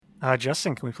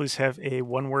Justin, can we please have a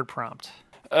one-word prompt?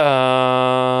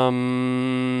 MacBook.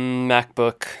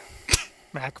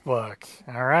 MacBook.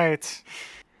 All right.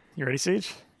 You ready,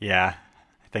 Siege? Yeah,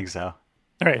 I think so. All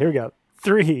right, here we go.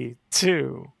 3,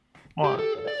 2, 1.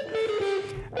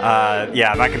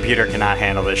 Yeah, my computer cannot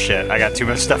handle this shit. I got too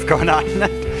much stuff going on.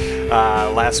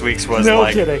 Last week's was No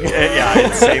kidding. Yeah,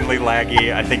 insanely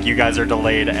laggy. I think you guys are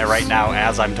delayed right now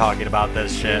as I'm talking about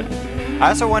this shit. I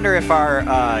also wonder if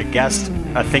our guest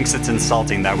thinks it's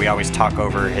insulting that we always talk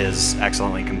over his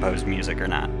excellently composed music or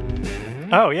not.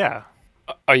 Oh, yeah.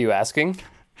 Are you asking?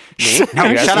 Me? No,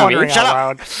 Are you shut asking up. me? Wondering Shut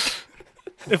out up. loud.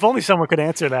 If only someone could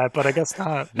answer that, but I guess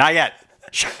not. Not yet.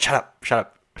 Shut up. Shut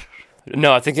up.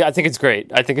 No, I think it's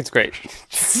great. I think it's great.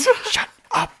 Shut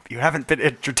up. You haven't been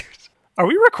introduced. Are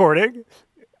we recording?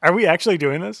 Are we actually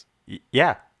doing this?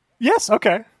 Yeah. Yes.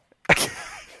 Okay.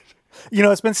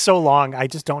 It's been so long. I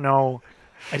just don't know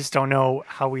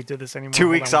how we did this anymore. 2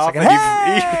 Hold weeks on one off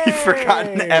second. and you've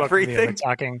forgotten Welcome to everything. the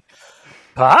Talking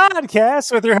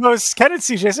Podcast with your hosts, Ken and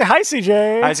CJ. Say hi,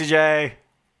 CJ. Hi, CJ.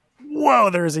 Whoa,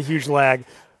 there is a huge lag.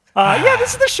 Yeah,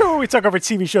 this is the show where we talk over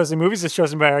TV shows and movies as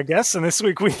chosen by our guests. And this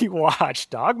week we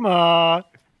watched Dogma.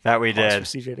 That we Pause did.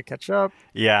 for CJ to catch up.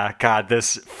 Yeah, God,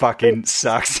 this fucking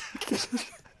sucks.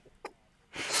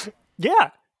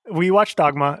 Yeah, we watched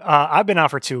Dogma. I've been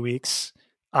out for 2 weeks.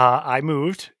 I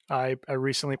moved. I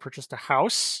recently purchased a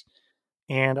house,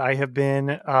 and I have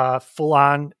been full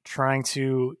on trying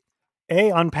to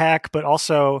unpack, but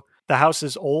also the house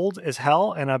is old as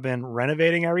hell, and I've been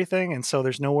renovating everything, and so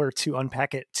there's nowhere to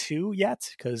unpack it to yet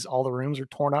because all the rooms are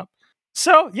torn up.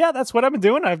 So yeah, that's what I've been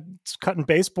doing. I've cutting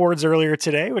baseboards earlier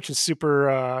today, which is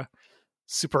super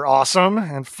awesome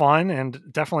and fun, and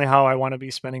definitely how I want to be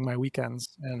spending my weekends.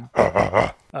 And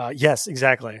yes,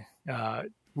 exactly.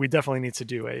 We definitely need to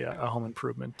do a home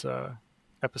improvement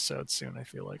episode soon. I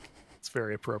feel like it's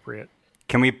very appropriate.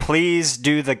 Can we please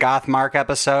do the Goth Mark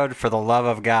episode for the love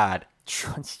of God?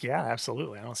 Yeah,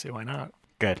 absolutely. I don't see why not.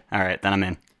 Good. All right, then I'm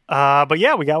in. But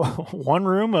yeah, we got one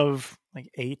room of like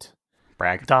 8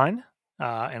 Brag. done,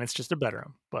 and it's just a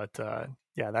bedroom. But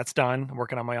yeah, that's done. I'm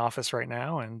working on my office right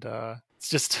now, and it's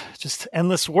just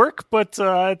endless work. But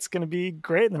it's gonna be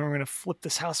great. And then we're gonna flip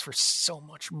this house for so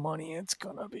much money. It's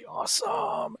gonna be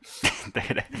awesome.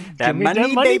 that Give me money,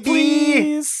 that money, baby.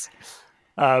 please.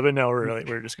 But no,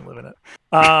 we're just gonna live in it.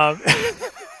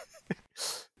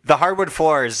 The hardwood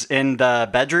floors in the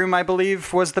bedroom, I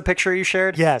believe, was the picture you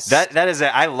shared. Yes. That is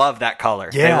it. I love that color.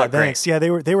 Yeah, they look thanks. great. Yeah,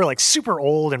 they were like super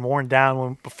old and worn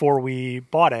down before we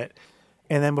bought it,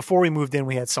 and then before we moved in,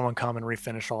 we had someone come and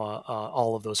refinish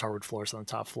all of those hardwood floors on the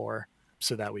top floor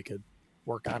so that we could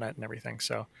work on it and everything.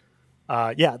 So,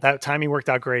 yeah, that timing worked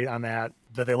out great on that.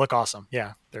 But they look awesome.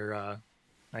 Yeah, they're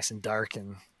nice and dark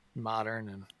and modern,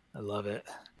 and I love it.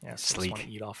 Yeah, so I just want to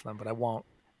eat off them, but I won't.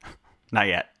 Not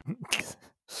yet.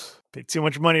 Pay too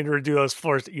much money to redo those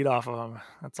floors to eat off of them.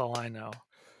 That's all I know.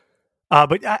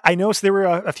 But I noticed there were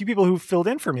a few people who filled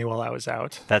in for me while I was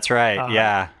out. That's right.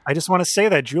 Yeah. I just want to say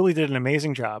that Julie did an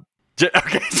amazing job.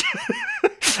 Okay.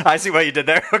 I see what you did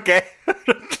there. Okay.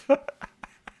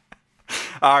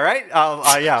 All right.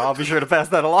 I'll be sure to pass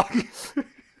that along.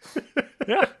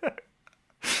 Yeah.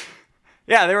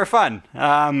 Yeah, they were fun.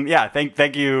 Yeah,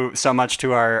 thank you so much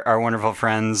to our wonderful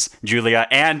friends Julia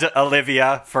and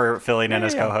Olivia for filling in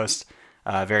as co-hosts.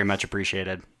 Very much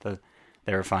appreciated.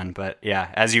 They were fun, but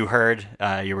yeah, as you heard,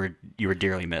 you were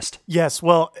dearly missed. Yes.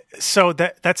 Well, so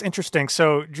that's interesting.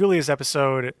 So Julia's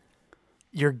episode,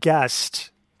 your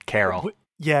guest, Carol.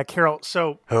 Yeah, Carol.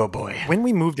 So Oh boy. when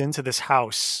we moved into this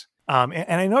house, and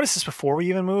I noticed this before we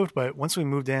even moved, but once we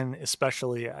moved in,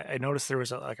 especially, I noticed there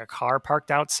was a car parked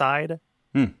outside.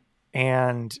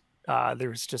 And there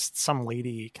was just some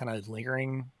lady kind of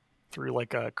lingering through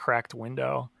like a cracked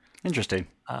window. Interesting.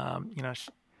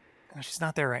 She's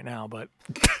not there right now, but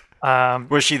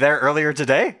Was she there earlier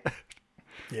today?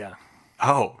 yeah,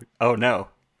 Oh no.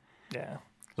 yeah.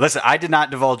 Listen, I did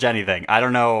not divulge anything. I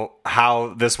don't know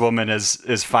how this woman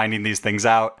is finding these things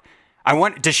out. I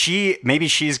want. Maybe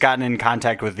she's gotten in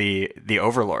contact with the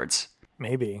overlords.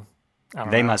 Maybe.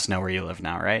 They must know where you live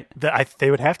now, right?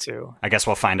 They would have to. I guess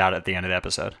we'll find out at the end of the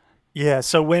episode. Yeah.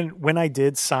 So when I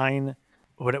did sign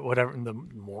whatever the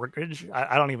mortgage,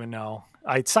 I don't even know.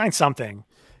 I signed something,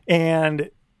 and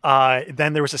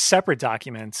then there was a separate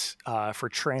document for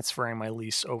transferring my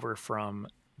lease over from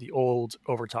the old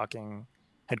Overtalking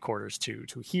headquarters to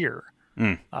here,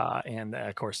 and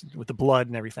of course with the blood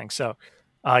and everything. So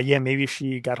yeah, maybe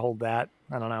she got hold of that.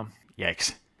 I don't know.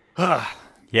 Yikes.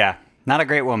 Yeah. Not a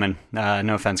great woman.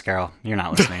 No offense, Carol. You're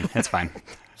not listening. It's fine.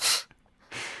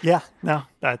 Yeah, no,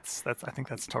 that's I think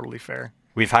that's totally fair.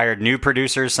 We've hired new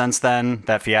producers since then.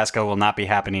 That fiasco will not be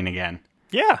happening again.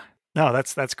 Yeah. No,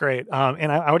 that's great.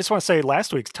 And I just want to say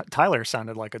last week's Tyler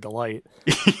sounded like a delight.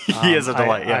 He is a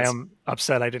delight, yes. I am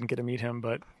upset I didn't get to meet him,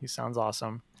 but he sounds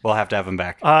awesome. We'll have to have him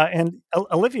back. And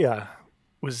Olivia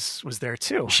was there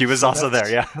too. She was also there,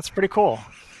 yeah. That's pretty cool.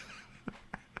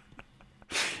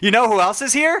 You know who else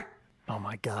is here? Oh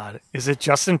my God. Is it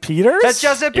Justin Peters? That's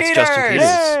Justin Peters! It's Justin Peters.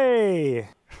 Yay!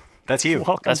 That's you.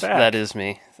 Welcome back. That is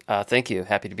me. Thank you.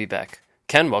 Happy to be back.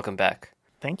 Ken, welcome back.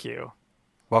 Thank you.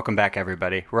 Welcome back,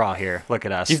 everybody. We're all here. Look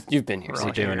at us. You've been here.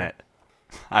 We're doing it.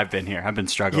 I've been here. I've been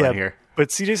struggling here. But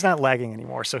CJ's not lagging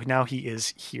anymore, so now he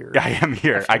is here. I am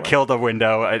here. I killed a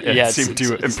window. It seemed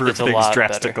to improve things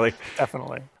drastically. Better.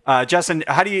 Definitely. Justin,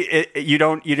 how do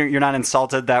you're not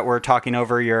insulted that we're talking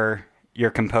over your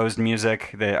composed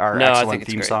music, our excellent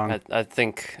theme song? I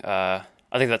think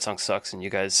that song sucks, and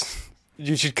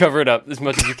you should cover it up as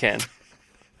much as you can.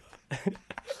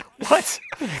 What?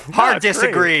 Hard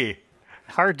disagree. Great.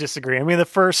 Hard disagree. I mean, the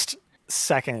first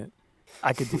second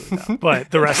I could do it though,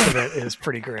 but the rest of it is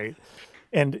pretty great.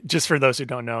 And just for those who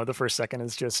don't know, the first second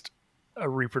is just a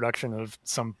reproduction of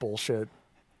some bullshit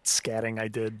scatting I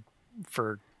did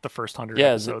for the first 100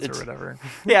 episodes or whatever.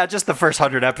 Yeah, just the first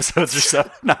 100 episodes or so.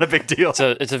 Not a big deal.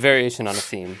 It's a variation on a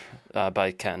theme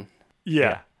by Ken.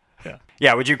 Yeah.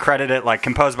 Yeah, would you credit it like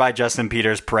composed by Justin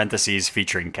Peters, parentheses,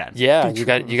 featuring Ken? Yeah, you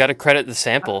got to credit the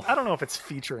sample. I don't know if it's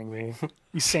featuring me.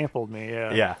 You sampled me,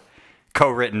 yeah. Yeah.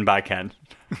 Co-written by Ken.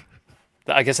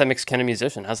 I guess that makes Ken a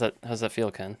musician. How's that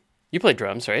feel, Ken? You play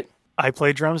drums, right? I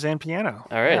play drums and piano.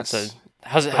 All right. Yes. So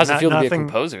how's it feel to be a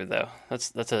composer though?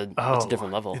 That's a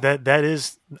different level. That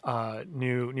is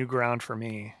new ground for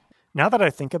me. Now that I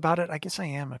think about it, I guess I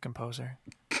am a composer.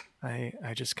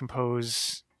 I just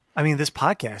compose. I mean, this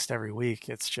podcast every week,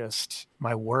 it's just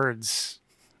my words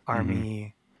are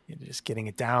me just getting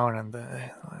it down on the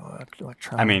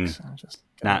electronics. I mean,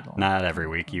 not every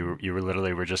week. You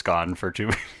were just gone for 2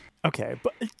 weeks. Okay,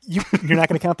 but you're not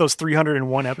going to count those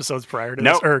 301 episodes prior to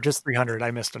this, or just 300.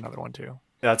 I missed another one too.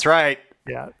 That's right.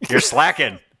 Yeah, you're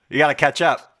slacking. You got to catch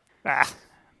up.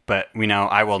 But we know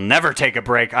I will never take a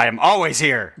break. I am always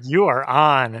here. You are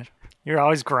on. You're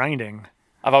always grinding.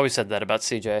 I've always said that about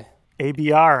CJ.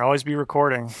 ABR, always be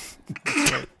recording.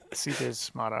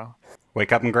 CJ's motto.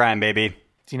 Wake up and grind, baby.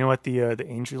 Do you know what the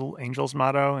Angel's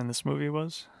motto in this movie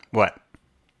was? What?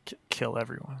 Kill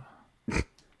everyone.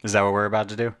 Is that what we're about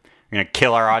to do? We're going to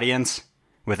kill our audience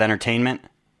with entertainment?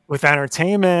 With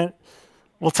entertainment.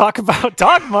 We'll talk about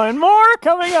Dogma and more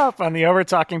coming up on the Over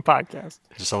Talking podcast.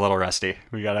 Just a little rusty.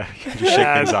 We got to just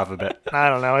shake things off a bit. I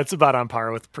don't know. It's about on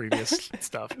par with previous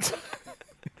stuff.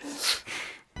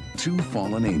 Two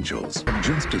fallen angels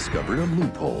just discovered a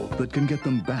loophole that can get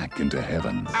them back into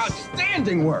heaven.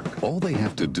 Outstanding work! All they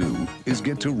have to do is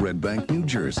get to Red Bank, New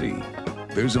Jersey.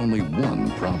 There's only one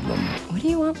problem. What do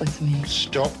you want with me?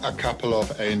 Stop a couple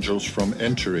of angels from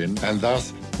entering and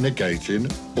thus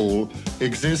negating all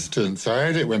existence. I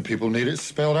hate it when people need it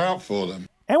spelled out for them.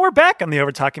 And we're back on the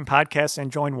Over Talking podcast and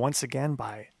joined once again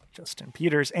by Justin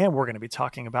Peters. And we're going to be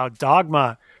talking about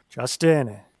Dogma.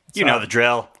 Justin. You know the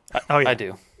drill. Oh, yeah. I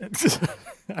do.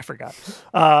 I forgot.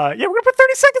 We're going to put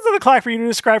 30 seconds on the clock for you to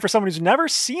describe for someone who's never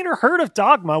seen or heard of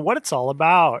Dogma what it's all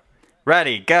about.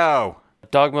 Ready, go.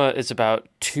 Dogma is about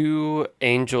two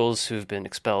angels who've been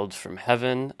expelled from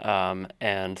heaven,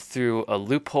 and through a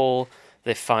loophole,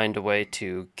 they find a way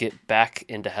to get back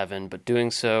into heaven, but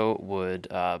doing so would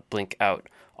blink out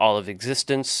all of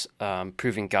existence,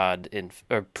 proving God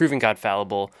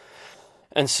fallible.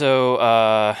 And so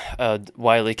a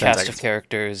wily cast of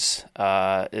characters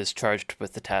is charged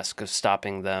with the task of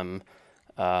stopping them,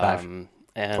 5,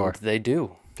 and 4, they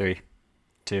do. 3,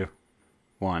 2,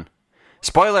 1.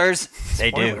 Spoilers!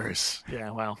 They Spoilers. Do. Yeah,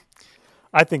 well,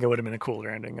 I think it would have been a cooler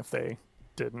ending if they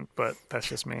didn't, but that's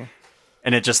just me.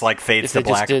 And it just like fades to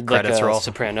black, did credits like a roll.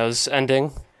 Sopranos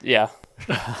ending. Yeah.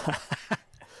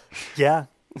 Yeah.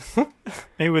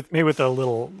 maybe with a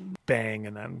little bang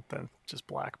and then just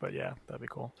black, but yeah, that'd be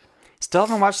cool. Still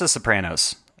haven't watched The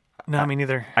Sopranos. No, me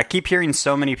neither. I keep hearing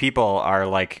so many people are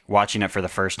like watching it for the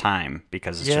first time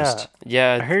because it's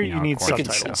I heard you need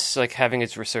subtitles. It's like having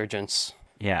its resurgence.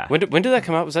 Yeah. When did that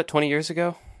come out? Was that 20 years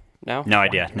ago? No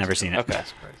idea. Never seen it. Okay.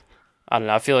 I don't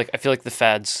know. I feel like the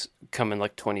fads come in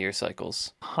like 20-year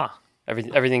cycles. Huh.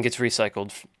 Everything gets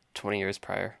recycled 20 years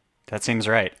prior. That seems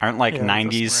right. Aren't like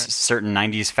 90s certain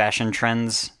 90s fashion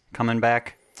trends coming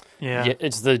back? Yeah.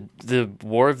 It's the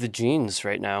war of the jeans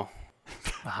right now.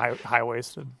 High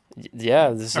waisted. Yeah,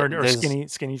 or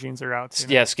skinny jeans are out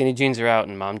too. Yeah, skinny jeans are out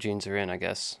and mom jeans are in, I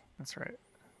guess. That's right.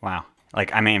 Wow.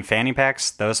 Like, I mean, fanny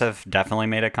packs, those have definitely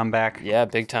made a comeback. Yeah,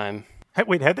 big time.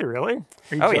 Wait, had they really?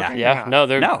 Are you Oh, yeah. joking? Yeah, no,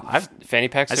 they're No, fanny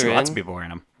packs I are see in. lots of people wearing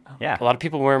them. Yeah. A lot of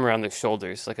people wear them around their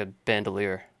shoulders, like a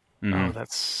bandolier. Oh,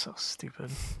 that's so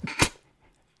stupid.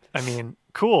 I mean,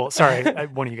 cool. Sorry,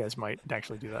 one of you guys might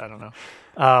actually do that. I don't know.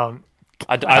 I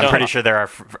I'm don't, pretty sure there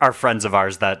are friends of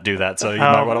ours that do that, so you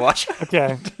might want to watch it.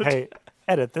 Okay, hey,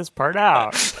 edit this part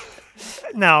out.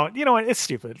 No, you know what? It's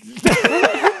stupid.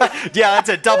 Yeah, that's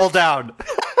a double down.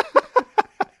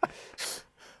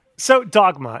 So,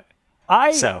 Dogma.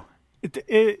 So,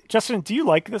 Justin, do you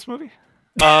like this movie?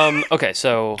 Okay,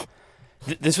 so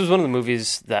this was one of the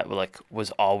movies that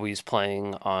was always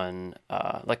playing on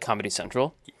Comedy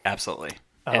Central, absolutely.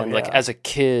 and yeah. as a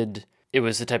kid, it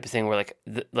was the type of thing where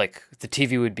the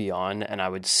TV would be on, and I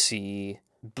would see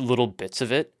little bits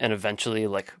of it, and eventually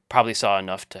probably saw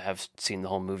enough to have seen the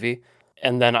whole movie.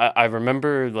 And then I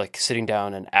remember sitting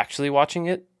down and actually watching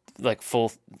it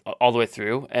full all the way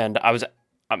through, and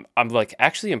I'm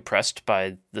actually impressed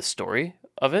by the story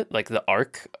of it. The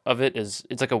arc of it it's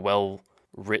a well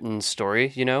written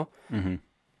story, you know. Mm-hmm.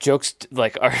 Jokes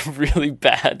are really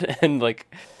bad and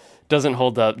doesn't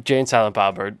hold up. Jay and Silent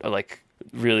Bob are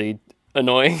really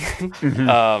annoying.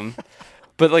 Mm-hmm.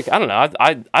 But I don't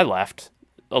know. I laughed.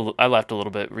 I laughed a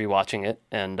little bit rewatching it,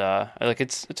 and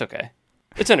it's okay.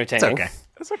 It's entertaining. It's okay.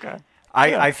 It's okay.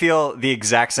 I feel the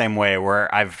exact same way,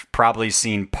 where I've probably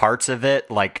seen parts of it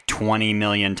 20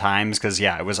 million times, because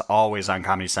it was always on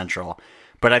Comedy Central.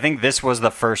 But I think this was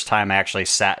the first time I actually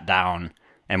sat down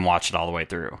and watched it all the way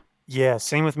through. Yeah,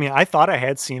 same with me. I thought I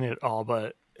had seen it all,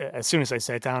 but as soon as I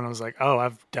sat down, I was like, oh,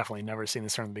 I've definitely never seen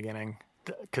this from the beginning,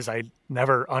 because I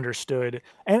never understood,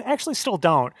 and actually still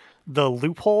don't, the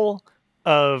loophole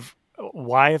of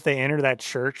why, if they enter that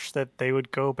church, that they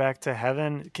would go back to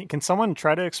heaven. Can someone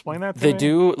try to explain that to me? They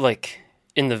do,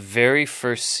 in the very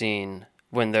first scene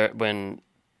when Ben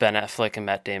Affleck and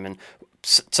Matt Damon.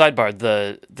 Sidebar: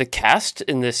 the cast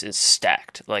in this is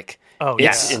stacked.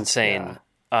 It's insane.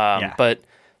 Yeah. But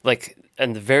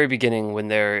in the very beginning, when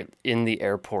they're in the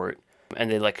airport and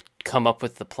they come up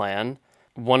with the plan,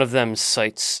 one of them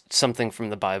cites something from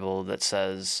the Bible that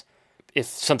says, if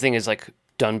something is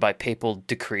done by papal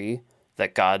decree,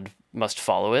 that God must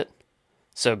follow it.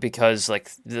 So because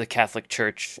the Catholic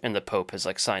Church and the Pope has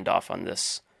signed off on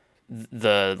this,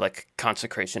 the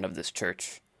consecration of this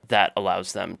church, that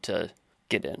allows them to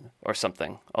get in, or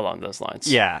something along those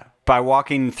lines. Yeah, by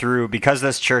walking through, because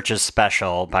this church is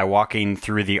special, by walking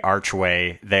through the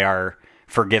archway, they are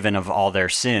forgiven of all their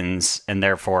sins and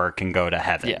therefore can go to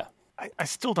heaven. Yeah. I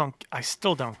still don't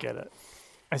get it.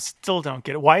 I still don't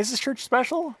get it. Why is this church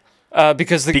special?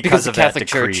 Because the of that Catholic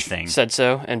decree Church thing. said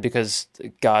so, and because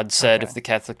God said Okay. if the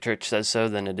Catholic Church says so,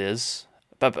 then it is.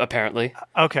 But apparently,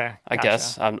 Okay, I gotcha.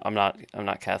 guess I'm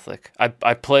not Catholic.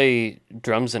 I play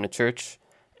drums in a church,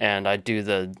 and I do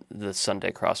the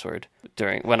Sunday crossword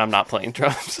when I'm not playing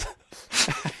drums.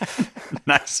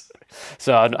 Nice.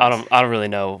 So I don't really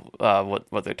know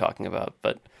what they're talking about,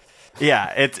 but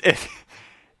Yeah,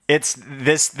 it's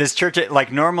this church,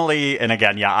 normally, and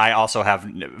again, I also have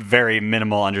very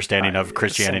minimal understanding of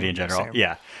Christianity in general. same.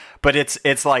 Yeah, but it's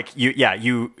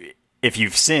you if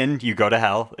you've sinned, you go to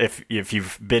hell. If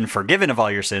you've been forgiven of all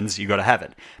your sins, you go to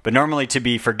heaven. But normally, to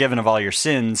be forgiven of all your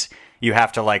sins, you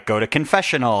have to go to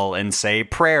confessional and say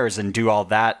prayers and do all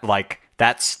that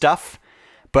that stuff.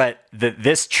 But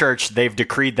this church, they've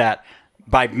decreed that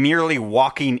by merely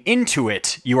walking into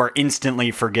it, you are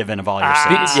instantly forgiven of all your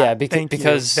sins. yeah, Thank you.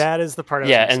 because that is the part.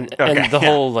 yeah, I was and gonna say. and the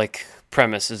whole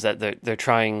premise is that they're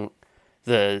trying.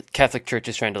 The Catholic Church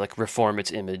is trying to reform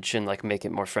its image and make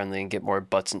it more friendly and get more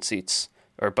butts and seats,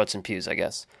 or butts and pews, I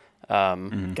guess.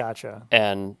 Gotcha.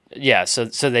 And yeah, so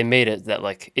they made it that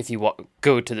if you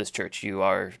go to this church, you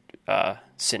are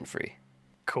sin free.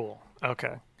 Cool.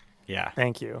 Okay. Yeah.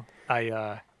 Thank you.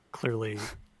 I clearly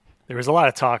there was a lot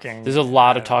of talking. There's a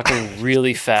lot of talking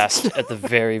really fast at the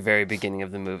very, very beginning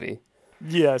of the movie.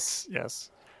 Yes.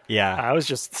 Yeah. I was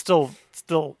just still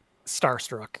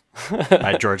starstruck.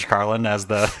 By George Carlin as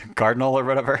the cardinal or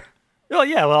whatever. Well,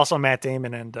 yeah. Well, also Matt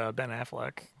Damon and Ben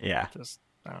Affleck. Yeah. Just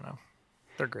I don't know.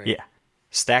 They're great. Yeah.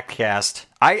 Stacked cast.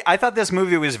 I thought this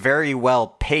movie was very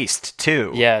well paced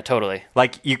too. Yeah, totally.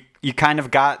 You kind of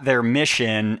got their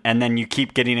mission, and then you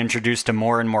keep getting introduced to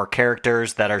more and more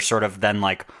characters that are sort of then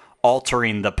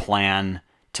altering the plan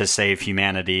to save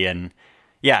humanity. And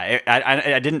yeah,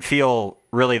 I didn't feel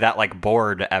really that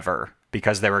bored ever,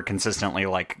 because they were consistently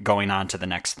going on to the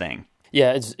next thing.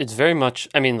 Yeah, it's very much.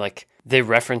 I mean, they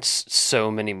reference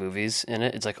so many movies in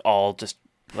it. It's all just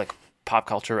pop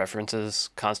culture references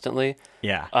constantly.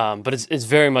 Yeah. But it's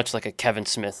very much like a Kevin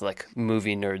Smith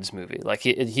movie nerds movie.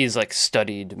 He's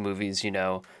studied movies,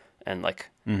 and like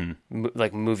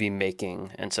like movie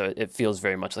making, and so it feels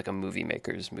very much like a movie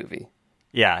maker's movie.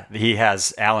 Yeah, he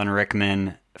has Alan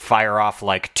Rickman fire off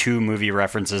like 2 movie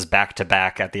references back to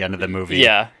back at the end of the movie.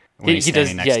 Yeah, when he's he does.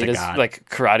 standing Yeah, next he to does God. like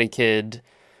Karate Kid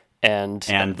and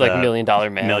like the Million Dollar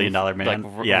Man. Million Dollar Man,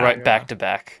 like yeah. right back to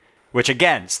back. Which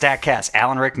again, stat cast,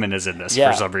 Alan Rickman is in this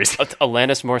Yeah, for some reason.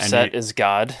 Alanis Morissette he- is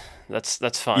God. That's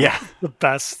fun. Yeah, The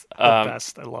best.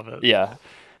 Best. I love it. Yeah.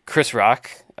 Chris Rock,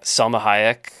 Salma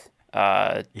Hayek,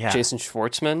 Yeah. Jason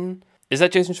Schwartzman. Is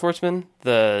that Jason Schwartzman?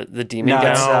 The demon No,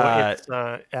 guy? it's,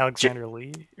 No, it's Alexander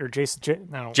Lee or Jason.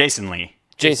 No, Jason Lee.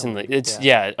 Jason Lee. It's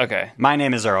yeah. Okay. My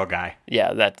Name is Earl guy,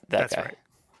 Yeah, that that's guy. right.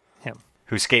 Him.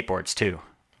 who skateboards too.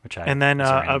 Which I And then is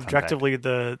a random fun fact. objectively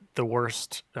the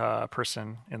worst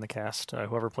person in the cast,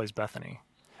 whoever plays Bethany.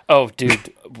 Oh,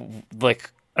 dude,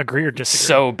 like Agree or disagree?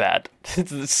 so bad.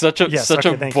 It's such a Yes, such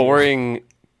okay, a thank you. boring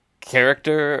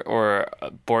character or a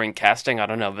boring casting. I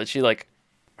don't know, but she like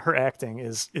her acting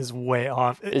is way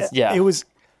off. yeah. It was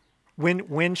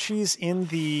when she's in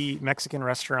the Mexican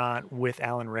restaurant with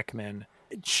Alan Rickman,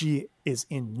 she is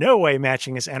in no way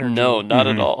matching his energy. no, not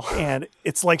at all. And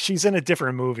it's like she's in a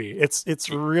different movie. It's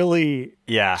really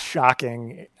Yeah.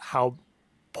 shocking how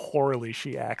poorly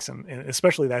she acts, and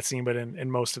especially that scene, but in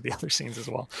most of the other scenes as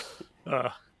well.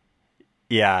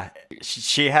 Yeah,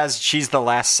 she's the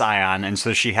last scion, and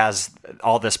so she has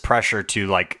all this pressure to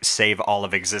like save all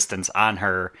of existence on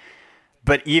her.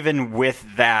 But even with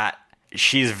that,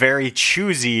 she's very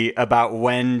choosy about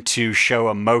when to show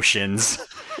emotions.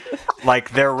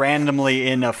 Like they're randomly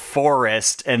in a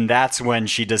forest, and that's when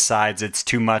she decides it's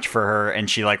too much for her, and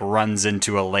she like runs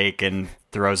into a lake and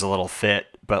throws a little fit.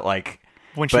 But like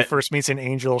When she first meets an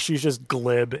angel, she's just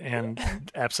glib and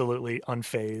absolutely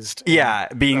unfazed. yeah,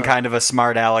 being kind of a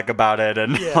smart aleck about it,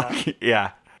 and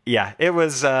Yeah. yeah, it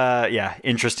was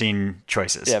interesting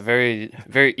choices. Yeah, very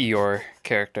very Eeyore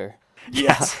character.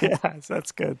 Yes, yes,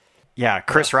 that's good. Yeah,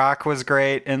 Chris Rock was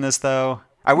great in this, though.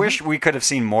 I wish we could have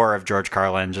seen more of George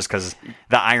Carlin, just because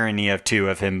the irony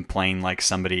of him playing like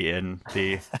somebody in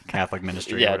the Catholic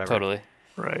ministry. or Yeah, whatever. totally.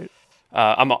 Right.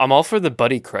 I'm all for the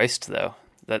Buddy Christ though.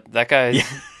 That guy.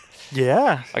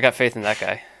 Yeah. I got faith in that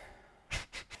guy.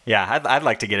 Yeah, I'd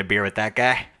like to get a beer with that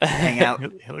guy, hang out.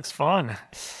 It looks fun.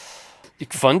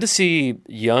 Fun to see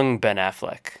young Ben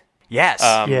Affleck. Yes,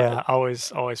 Yeah, always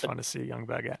fun to see young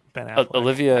Ben Affleck.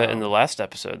 Olivia in the last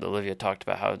episode, Olivia talked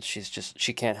about how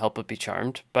she can't help but be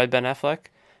charmed by Ben Affleck,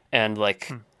 and like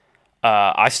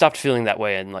I stopped feeling that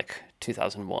way in like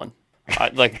 2001.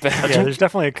 There's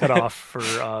definitely a cutoff for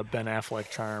Ben Affleck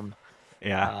charm.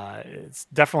 yeah, It's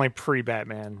definitely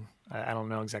pre-Batman. I don't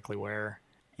know exactly where.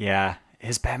 yeah.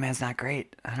 His Batman's not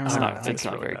great. I don't know. It's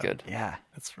not really very bad. good. Yeah.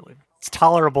 It's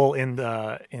tolerable in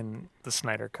the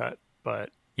Snyder cut,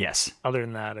 but Yes. other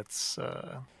than that, it's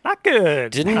not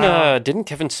good. Didn't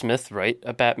Kevin Smith write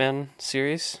a Batman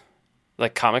series,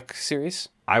 like comic series?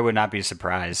 I would not be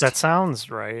surprised. That sounds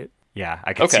right. Yeah,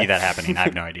 I could Okay. see that happening. I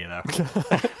have no idea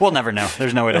though. We'll never know.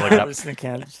 There's no way to look it up. Listen,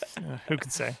 who can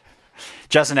say?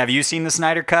 Justin, have you seen the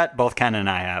Snyder Cut? Both Ken and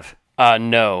I have.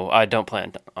 No, I don't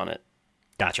plan on it.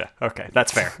 Gotcha. Okay,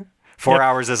 that's fair. 4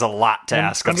 hours is a lot to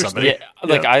ask of somebody. Yeah,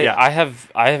 like Yeah. I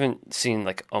haven't seen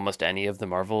like almost any of the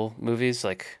Marvel movies.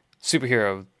 Like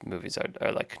superhero movies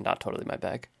are like not totally my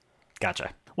bag.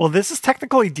 Gotcha. Well, this is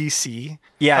technically DC.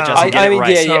 Yeah, Justin, get it mean,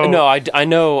 right. yeah, So- no, I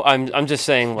know. I'm just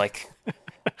saying like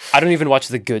I don't even watch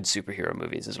the good superhero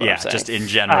movies. Is what Yeah, I'm saying. just in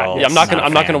general. Yeah, I'm not a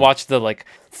gonna fan. watch the like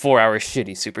 4-hour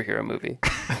shitty superhero movie.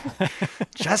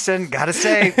 Justin, gotta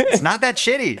say, it's not that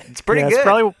shitty. It's pretty Yeah,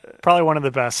 good. it's probably one of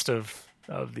the best of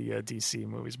the DC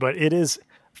movies, but it is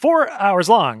 4 hours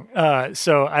long.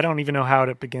 So I don't even know how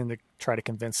to begin to try to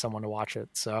convince someone to watch it.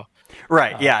 So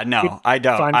Right? Yeah. No, I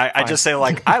don't. fine, I fine. just say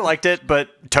like I liked it,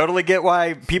 but totally get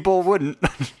why people wouldn't.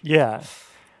 yeah,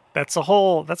 that's a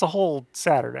whole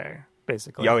Saturday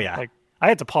basically. Oh, yeah. Like I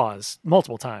had to pause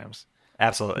multiple times to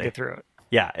Absolutely. get through it.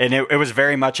 Yeah, and it was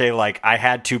very much a like I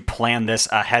had to plan this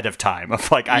ahead of time.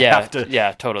 Of like I have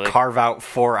to totally. carve out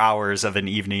 4 hours of an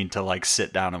evening to like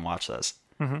sit down and watch this,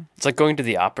 It's like going to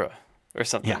the opera or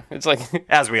something. Yeah. It's like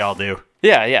as we all do.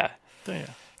 yeah. So, yeah.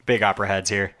 Big opera heads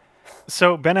here.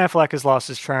 So Ben Affleck has lost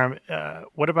his charm.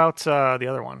 What about the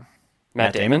other one,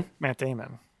 Matt Damon. Matt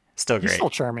Damon? Still He's great. still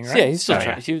charming, right? Yeah, he's still Oh,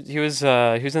 trying. yeah. He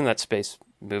was in that space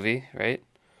movie, right?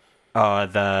 Oh,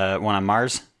 the one on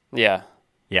Mars. Yeah.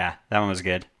 Yeah, that one was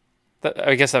good.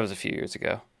 I guess that was a few years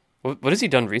ago. What has he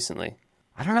done recently?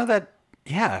 I don't know that.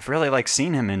 Yeah, I've really like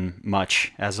seen him in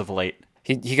much as of late.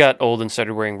 He got old and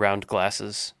started wearing round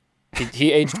glasses.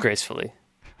 He aged gracefully.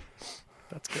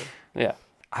 That's good. Yeah.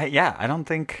 I don't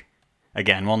think.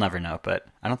 Again, we'll never know, but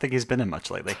I don't think he's been in much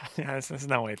lately. Yeah, there's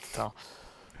no way to tell.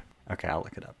 Okay, I'll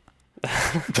look it up.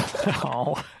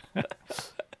 Oh.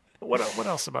 What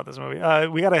else about this movie?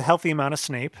 We got a healthy amount of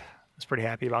Snape. I was pretty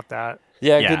happy about that.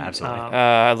 Yeah, Yeah, good.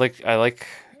 absolutely. I like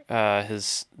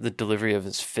the delivery of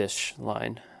his fish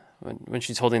line when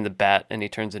she's holding the bat and he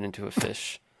turns it into a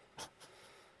fish.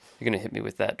 You're gonna hit me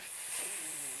with that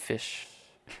fish.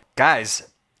 Guys,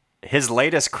 his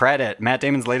latest credit, Matt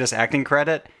Damon's latest acting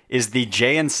credit, is the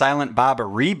Jay and Silent Bob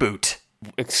reboot.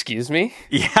 Excuse me?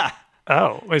 Yeah.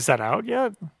 Oh, is that out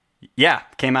yet? Yeah,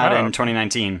 came out in okay.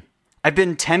 2019. I've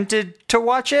been tempted to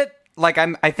watch it. Like,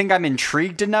 I think I'm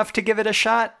intrigued enough to give it a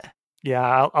shot.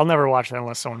 Yeah, I'll never watch that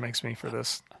unless someone makes me for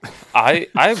this. I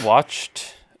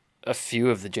watched a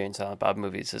few of the Jay and Silent Bob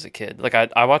movies as a kid. Like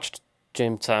I watched Jay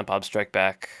and Silent Bob Strike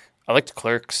Back. I liked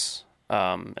Clerks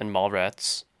and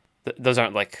Mallrats. Those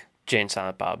aren't like Jay and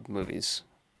Silent Bob movies,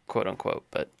 quote unquote,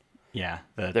 but Yeah,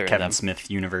 the They're in Kevin them. Smith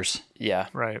universe. yeah.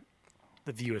 Right.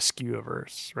 The View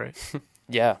Askew-averse, right?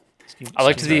 Yeah. I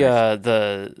liked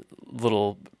the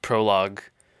little prologue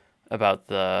about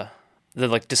the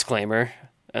like disclaimer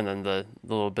and then the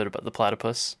little bit about the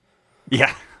platypus.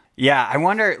 Yeah. Yeah, I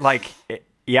wonder, like,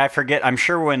 I forget. I'm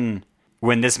sure when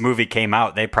this movie came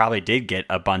out, they probably did get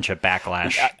a bunch of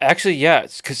backlash. Actually, yeah.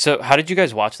 So how did you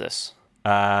guys watch this?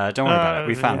 Don't worry about it.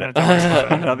 We found yeah, it. don't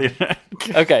worry about it.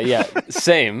 Okay, yeah,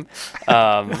 same.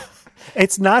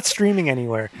 It's not streaming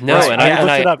anywhere. No, Right, and I I-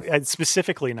 looked and it I- up. It's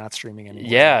specifically not streaming anywhere.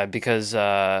 Yeah, because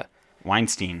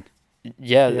Weinstein.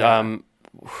 yeah,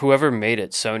 whoever made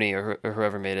it, Sony or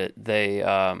whoever made it, they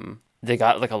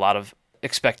got like a lot of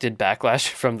expected backlash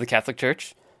from the Catholic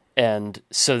Church, and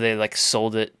so they like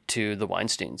sold it to the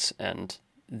Weinsteins, and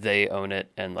they own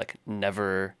it, and like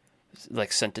never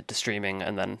like sent it to streaming,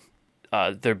 and then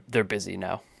they're busy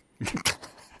now.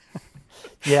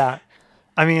 Yeah.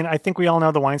 I mean, I think we all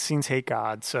know the Weinsteins hate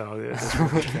God, so this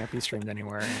movie can't be streamed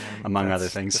anywhere. And Among that's other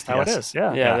things, just how it yes. is.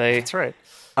 Yeah. Yeah, That's right.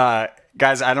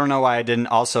 Guys, I don't know why I didn't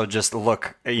also just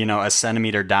look, a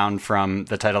centimeter down from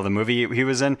the title of the movie he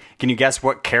was in. Can you guess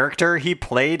what character he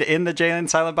played in the Jay and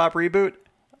Silent Bob reboot?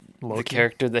 The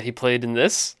character that he played in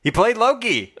this, He played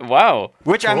Loki. wow,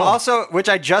 Which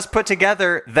I just put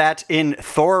together that in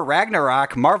Thor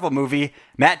Ragnarok Marvel movie,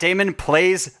 Matt Damon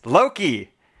plays Loki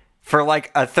for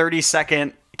like a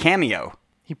 30-second cameo.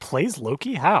 He plays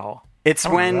Loki? How? It's I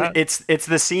don't know when that. it's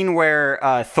the scene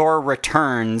where Thor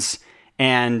returns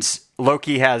and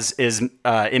Loki is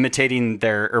imitating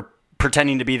or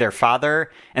pretending to be their father,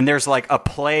 and there's like a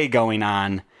play going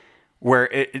on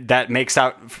where that makes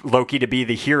out Loki to be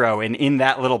the hero, and in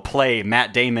that little play,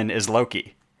 Matt Damon is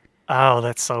Loki. Oh,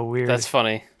 that's so weird. that's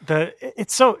funny.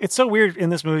 It's so weird in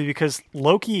this movie because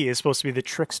Loki is supposed to be the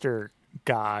trickster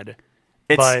god,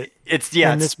 but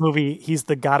in this movie he's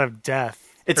the god of death.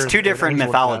 It's or two the different angel of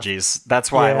mythologies.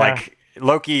 That's why, Yeah. like,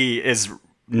 Loki is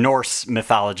Norse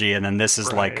mythology, and then this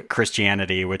is like Right.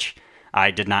 Christianity, which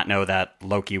I did not know that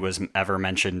Loki was ever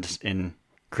mentioned in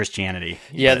Christianity.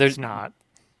 Yeah, death. there's It's not.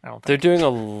 I don't think. They're doing a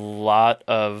lot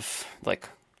of like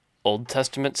Old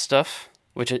Testament stuff,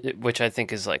 which I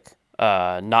think is like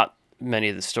not many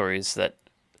of the stories that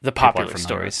the popular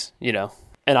familiar stories,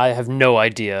 And I have no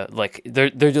idea. Like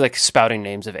they're like spouting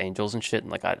names of angels and shit,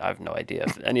 and like I have no idea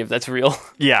if any of that's real.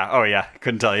 Yeah. Oh, yeah.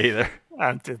 Couldn't tell you either.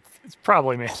 It's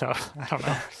probably made up. I don't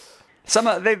know. Some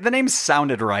the names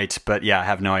sounded right, but yeah, I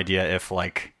have no idea if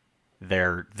like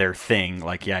their thing.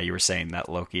 Like, yeah, you were saying that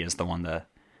Loki is the one to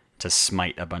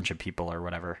smite a bunch of people or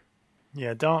whatever.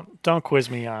 Yeah, don't quiz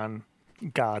me on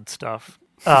God stuff.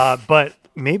 But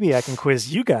maybe I can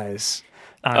quiz you guys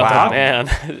on Oh God, man,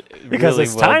 because Really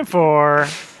it's well- time for.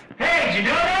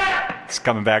 It's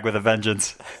coming back with a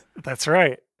vengeance. That's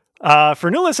right.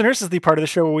 For new listeners, this is the part of the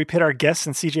show where we pit our guests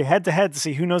and CJ head to head to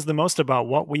see who knows the most about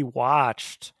what we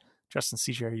watched. Justin,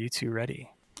 CJ, are you two ready?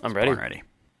 I'm ready. Born ready.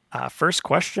 First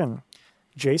question.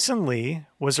 Jason Lee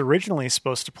was originally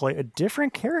supposed to play a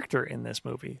different character in this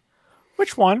movie.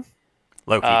 Which one?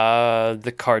 Loki.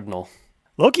 The Cardinal.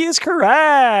 Loki is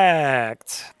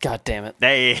correct. God damn it.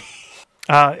 Hey.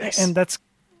 And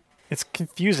it's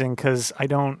confusing because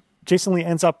Jason Lee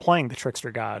ends up playing the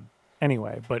trickster god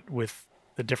anyway, but with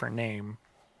a different name.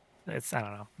 I don't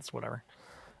know. It's whatever.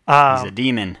 He's a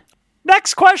demon.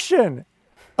 Next question.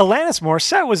 Alanis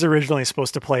Morissette was originally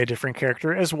supposed to play a different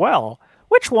character as well.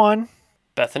 Which one?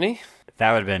 Bethany.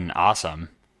 That would have been awesome.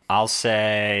 I'll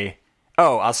say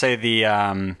the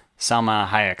Salma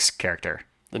Hayek's character.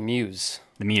 The Muse.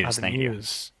 The Muse, The thank you.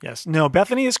 Muse. Yes. No,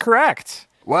 Bethany is correct.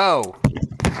 Whoa.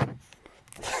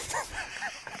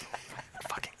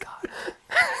 Fucking God.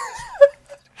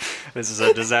 This is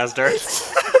a disaster.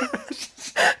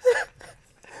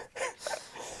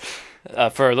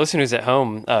 For our listeners at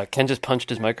home, Ken just punched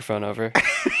his microphone over.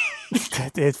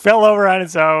 It fell over on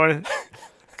its own.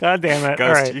 God damn it! Ghost,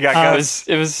 All right, you got ghosts.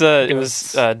 It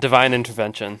was divine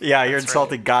intervention. Yeah, you're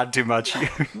insulting God too much.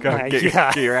 Get your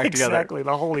act together. Exactly.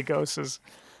 The Holy Ghost is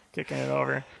kicking it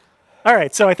over. All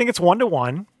right, so I think it's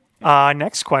 1-1.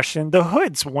 Next question: the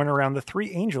hoods worn around the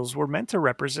three angels were meant to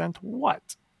represent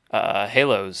what?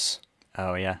 Halos.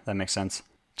 Oh yeah, that makes sense.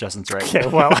 Justin's right. Okay,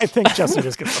 well, I think Justin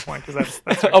just gets the point because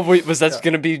that's right. Oh wait, was that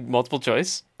going to be multiple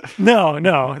choice?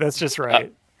 No, that's just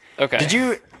right. Okay.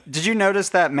 Did you notice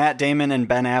that Matt Damon and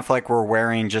Ben Affleck were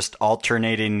wearing just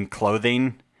alternating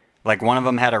clothing? Like one of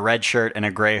them had a red shirt and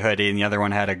a gray hoodie, and the other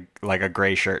one had a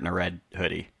gray shirt and a red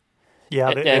hoodie.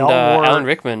 Yeah, they and all wore. Alan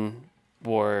Rickman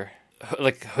wore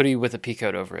like hoodie with a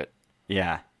peacoat over it.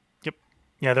 Yeah. Yep.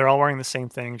 Yeah, they're all wearing the same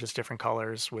thing, just different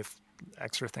colors with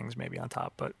extra things maybe on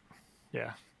top. But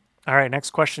yeah. All right,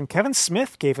 next question. Kevin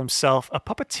Smith gave himself a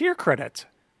puppeteer credit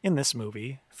in this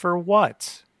movie for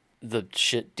what? The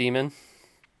shit demon.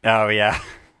 Oh yeah.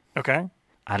 Okay.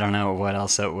 I don't know what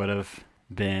else it would have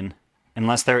been.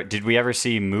 Unless did we ever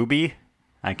see Mubi?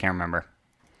 I can't remember.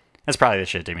 That's probably the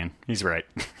shit demon. He's right.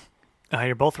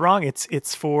 You're both wrong.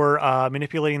 It's for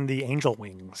manipulating the angel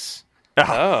wings.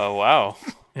 Oh wow.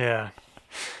 Yeah.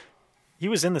 He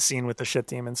was in the scene with the shit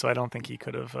demon, so I don't think he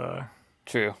could have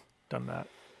True. done that.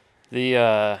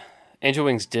 The angel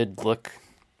wings did look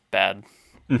bad.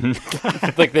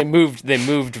 Like they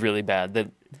moved really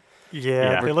bad.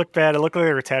 Yeah, they look bad. It looked like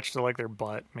they were attached to like their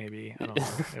butt, maybe. I don't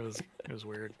know. It was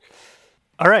weird.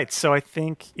 All right, so I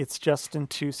think it's Justin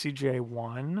 2, CJ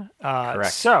 1.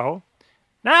 Correct. So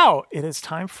now it is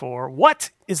time for what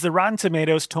is the Rotten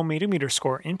Tomatoes tomato meter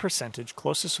score in percentage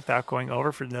closest without going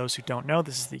over? For those who don't know,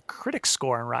 this is the critic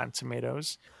score on Rotten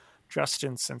Tomatoes.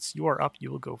 Justin, since you are up,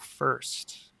 you will go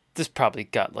first. This probably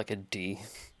got like a D.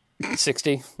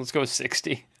 60. Let's go with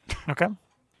 60. Okay.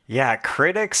 Yeah,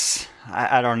 critics.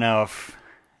 I don't know if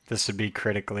this would be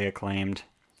critically acclaimed.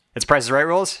 It's Price is Right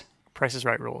rules? Price is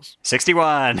Right rules.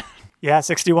 61. Yeah,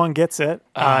 61 gets it.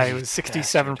 Oh, It was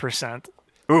 67%.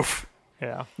 Oof.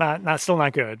 Yeah, still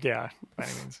not good. Yeah, by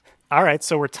any means. All right,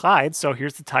 so we're tied. So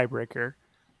here's the tiebreaker.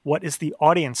 What is the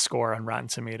audience score on Rotten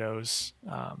Tomatoes?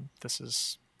 This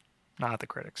is not the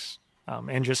critics.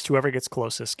 And just whoever gets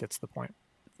closest gets the point.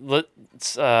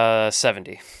 Let's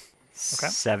 70. Okay.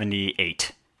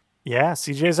 78. Yeah,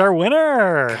 CJ's our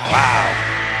winner.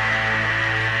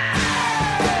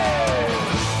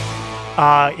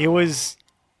 Wow. It was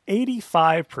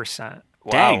 85%,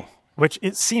 Wow. Dang. which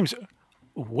it seems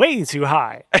way too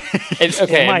high.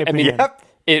 Okay, in my and opinion. Yep.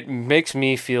 it makes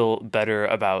me feel better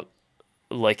about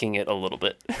liking it a little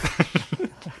bit.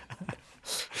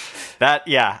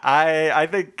 I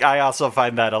think I also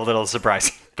find that a little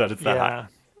surprising that it's that high. Yeah.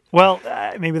 Well,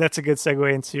 maybe that's a good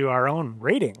segue into our own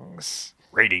ratings.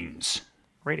 Ratings.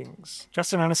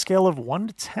 Justin, on a scale of 1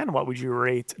 to 10, what would you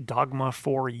rate Dogma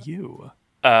for you?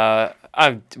 I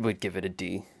would give it a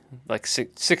D. Like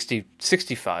 60,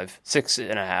 65,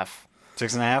 6.5.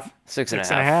 6.5?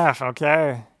 6.5.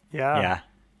 Okay. Yeah.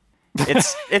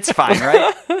 It's fine,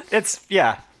 right? It's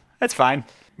fine.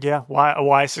 Yeah.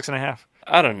 Why 6.5?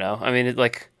 I don't know. I mean,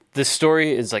 the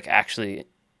story is like actually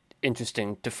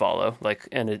interesting to follow.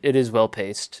 And it is well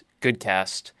paced, good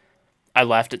cast. I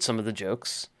laughed at some of the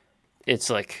jokes. It's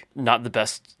like not the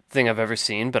best thing I've ever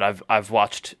seen, but I've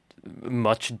watched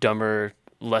much dumber,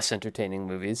 less entertaining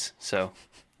movies. So,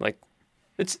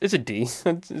 it's a D.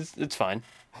 It's fine.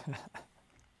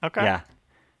 Okay. Yeah,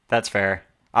 that's fair.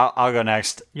 I'll go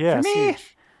next. Yeah. For me,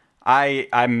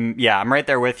 I'm right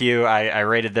there with you. I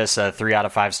rated this 3 out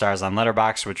of 5 stars on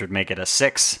Letterboxd, which would make it a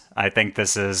 6. I think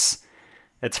it's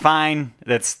fine.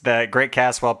 It's the great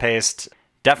cast, well paced.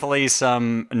 Definitely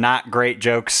some not great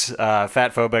jokes,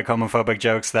 fat-phobic, homophobic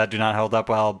jokes that do not hold up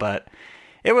well, but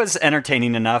it was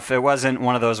entertaining enough. It wasn't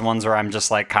one of those ones where I'm just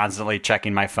like constantly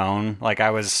checking my phone. Like I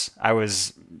was, I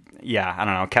don't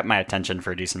know, kept my attention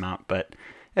for a decent amount, but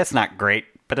it's not great,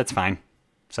 but it's fine.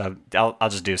 So I'll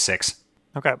just do 6.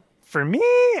 Okay. For me,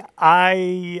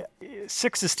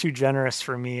 6 is too generous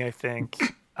for me, I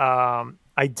think.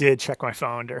 I did check my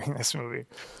phone during this movie.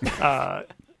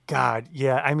 God,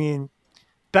 yeah. I mean,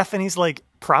 Bethany's like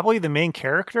probably the main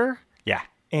character. Yeah.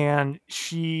 And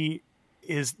she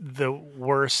is the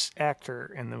worst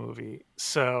actor in the movie.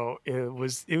 So it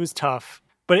was tough,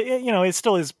 but it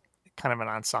still is kind of an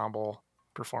ensemble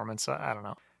performance. I don't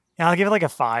know. Yeah, I'll give it like a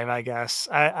 5, I guess.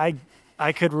 I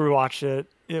could rewatch it.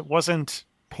 It wasn't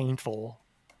painful,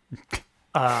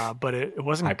 but it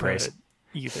wasn't high good praise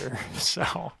either.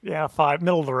 So yeah, 5,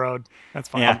 middle of the road. That's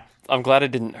fine. Yeah. I'm glad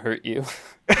it didn't hurt you.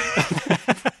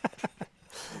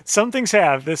 Some things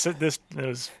have. This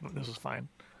was fine.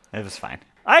 It was fine.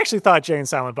 I actually thought Jay and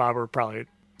Silent Bob were probably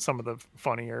some of the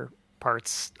funnier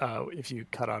parts if you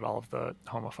cut out all of the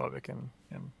homophobic and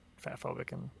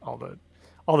fatphobic and all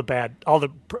the bad,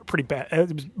 pretty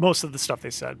bad. Most of the stuff they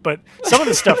said, but some of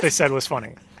the stuff they said was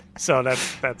funny. So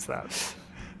that's that.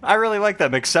 I really like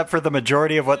them, except for the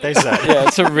majority of what they said. Yeah,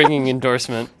 it's a ringing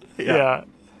endorsement. Yeah.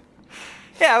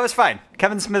 Yeah, it was fine.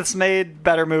 Kevin Smith's made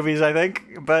better movies, I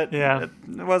think, but Yeah.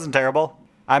 it wasn't terrible.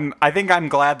 I think I'm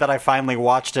glad that I finally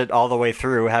watched it all the way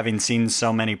through, having seen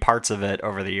so many parts of it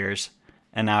over the years,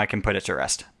 and now I can put it to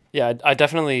rest. Yeah, I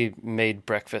definitely made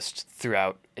breakfast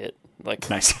throughout it. Like,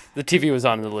 Nice. The TV was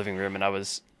on in the living room, and I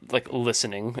was like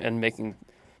listening and making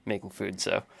food.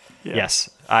 So Yeah. Yes,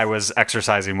 I was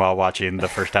exercising while watching the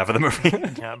first half of the movie.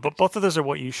 Yeah, but both of those are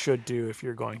what you should do if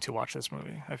you're going to watch this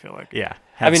movie, I feel like. Yeah,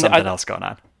 have something else going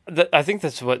on. I think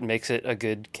that's what makes it a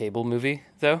good cable movie,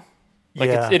 though. Like,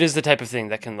 Yeah. it is the type of thing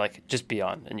that can like just be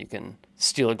on, and you can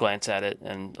steal a glance at it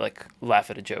and like laugh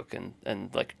at a joke and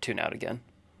like tune out again.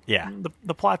 Yeah.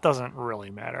 The plot doesn't really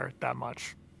matter that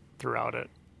much throughout it.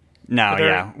 No, They're-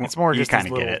 yeah. It's more you just kind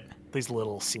these of get little, it. these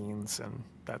little scenes, and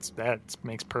that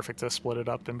makes perfect to split it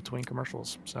up in between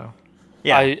commercials. So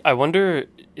Yeah. I wonder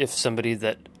if somebody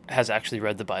that has actually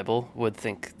read the Bible would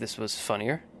think this was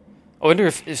funnier. I wonder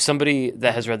if somebody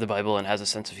that has read the Bible and has a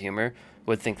sense of humor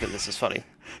would think that this is funny.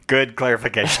 Good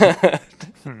clarification.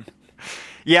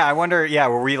 Yeah, I wonder,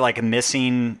 were we like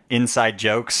missing inside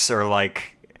jokes or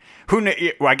like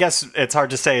I guess it's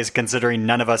hard to say is considering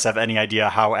none of us have any idea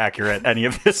how accurate any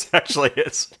of this actually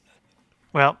is.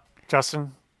 well,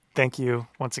 Justin, thank you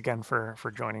once again for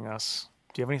joining us.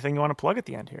 Do you have anything you want to plug at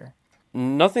the end here?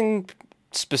 Nothing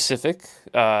specific.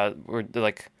 We're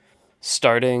like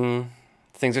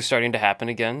things are starting to happen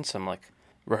again. So I'm like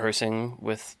rehearsing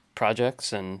with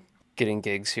projects and getting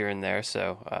gigs here and there.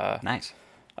 So Nice.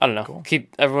 I don't know. Cool.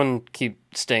 Keep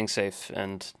staying safe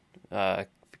and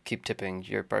keep tipping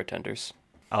your bartenders.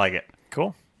 I like it.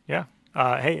 Cool. Yeah.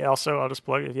 Hey, also, I'll just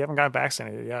plug it. If you haven't gotten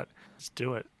vaccinated yet, just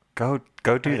do it. Go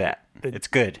do that. It's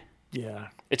good. Yeah.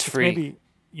 It's free.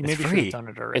 You It's maybe should free. have done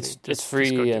it already. It's Just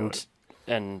free go do and it.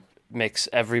 and makes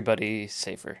everybody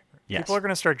safer. Yes. People are going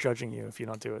to start judging you if you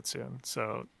don't do it soon.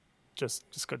 So just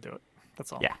go do it.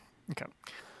 That's all. Yeah. Okay.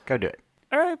 Go do it.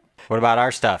 All right. What about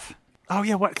our stuff? Oh,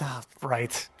 yeah. What?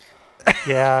 Right.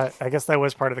 Yeah. I guess that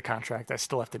was part of the contract. I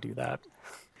still have to do that.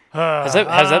 Has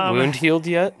that wound healed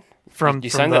yet? From You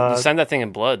from signed the, that. You signed that thing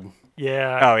in blood.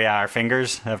 Yeah. Oh yeah, our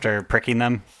fingers after pricking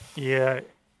them. Yeah.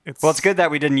 Well, it's good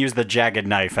that we didn't use the jagged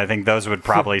knife. I think those would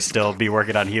probably still be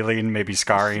working on healing, maybe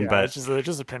scarring, Yeah, but it's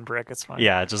just a pinprick. It's fine.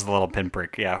 yeah, just a little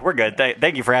pinprick. Yeah, we're good.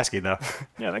 Thank you for asking, though.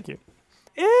 Yeah. Thank you.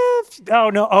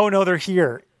 Oh no, they're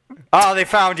here. Oh, they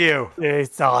found you. They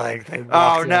Oh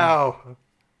walked in. no.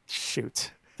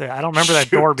 Shoot. I don't remember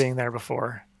that door being there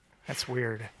before. That's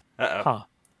weird. Uh-oh. Huh.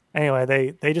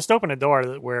 Anyway, they just opened a door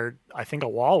where I think a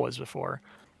wall was before.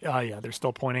 Yeah, they're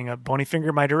still pointing a bony finger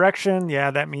in my direction.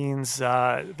 Yeah, that means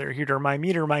they're here to remind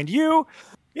me to remind you.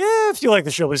 If you like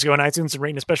the show, please go on iTunes and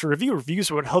rate a special review.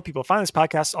 Reviews would help people find this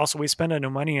podcast. Also, we spend no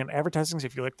money on advertising. So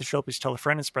if you like the show, please tell a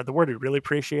friend and spread the word. We'd really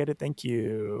appreciate it. Thank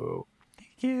you.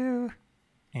 Thank you.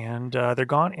 And they're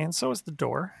gone, and so is the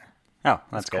door. Oh,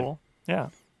 that's good. Cool. Yeah.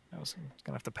 I was going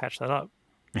to have to patch that up.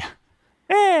 Yeah.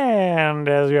 And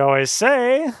as we always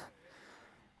say,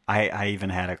 I even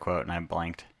had a quote and I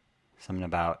blanked. Something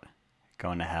about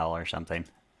going to hell or something.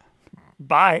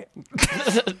 bye.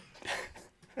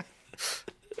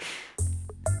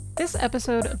 This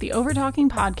episode of the Overtalking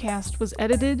Podcast was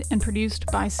edited and produced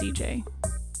by CJ.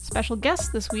 Special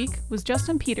guest this week was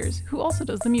Justin Peters, who also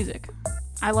does the music.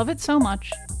 I love it so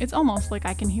much, it's almost like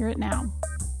I can hear it now.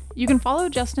 You can follow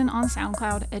Justin on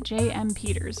SoundCloud at JM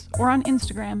Peters or on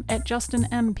Instagram at Justin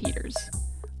M. Peters.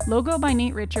 Logo by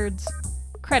Nate Richards.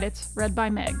 Credits read by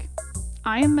Meg.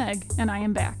 I am Meg, and I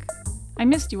am back. I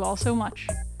missed you all so much.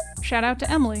 Shout out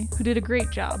to Emily, who did a great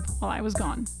job while I was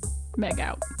gone. Meg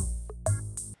out.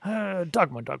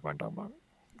 Dogma. Dogma.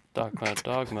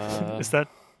 Is that,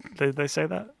 did they say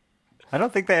that? I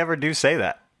don't think they ever do say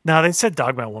that. No, they said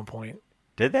dogma at one point.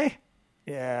 Did they?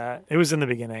 Yeah, it was in the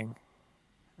beginning,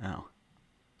 Oh.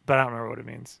 but I don't remember what it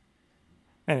means.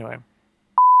 Anyway,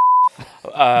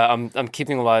 I'm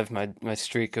keeping alive my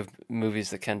streak of movies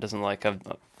that Ken doesn't like. I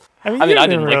you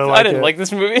didn't really like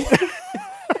this movie.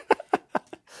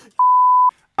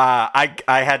 I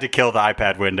had to kill the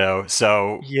iPad window,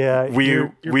 so yeah,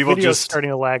 your we will video's just starting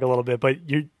to lag a little bit, but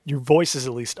your voice is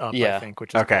at least up. I Yeah. think,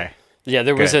 which is okay. Yeah,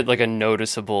 there was Good. a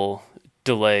noticeable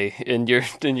delay in your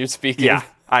speaking. Yeah,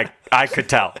 I could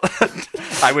tell.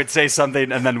 I would say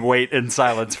something and then wait in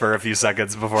silence for a few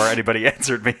seconds before anybody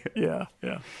answered me. Yeah.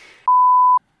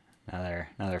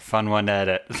 Another fun one to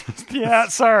edit. Yeah,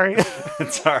 sorry.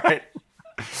 It's all right.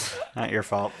 Not your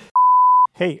fault.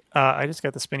 Hey, I just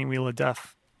got the spinning wheel of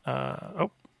death.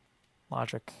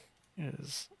 Logic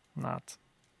is not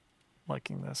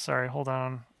liking this. Sorry, hold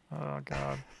on. Oh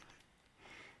God.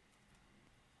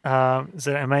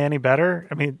 Am I any better?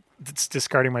 I mean, it's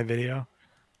discarding my video.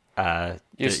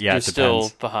 You're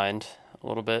still behind a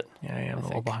little bit. Yeah, I am a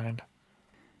little behind.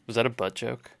 Was that a butt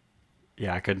joke?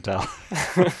 Yeah, I couldn't tell.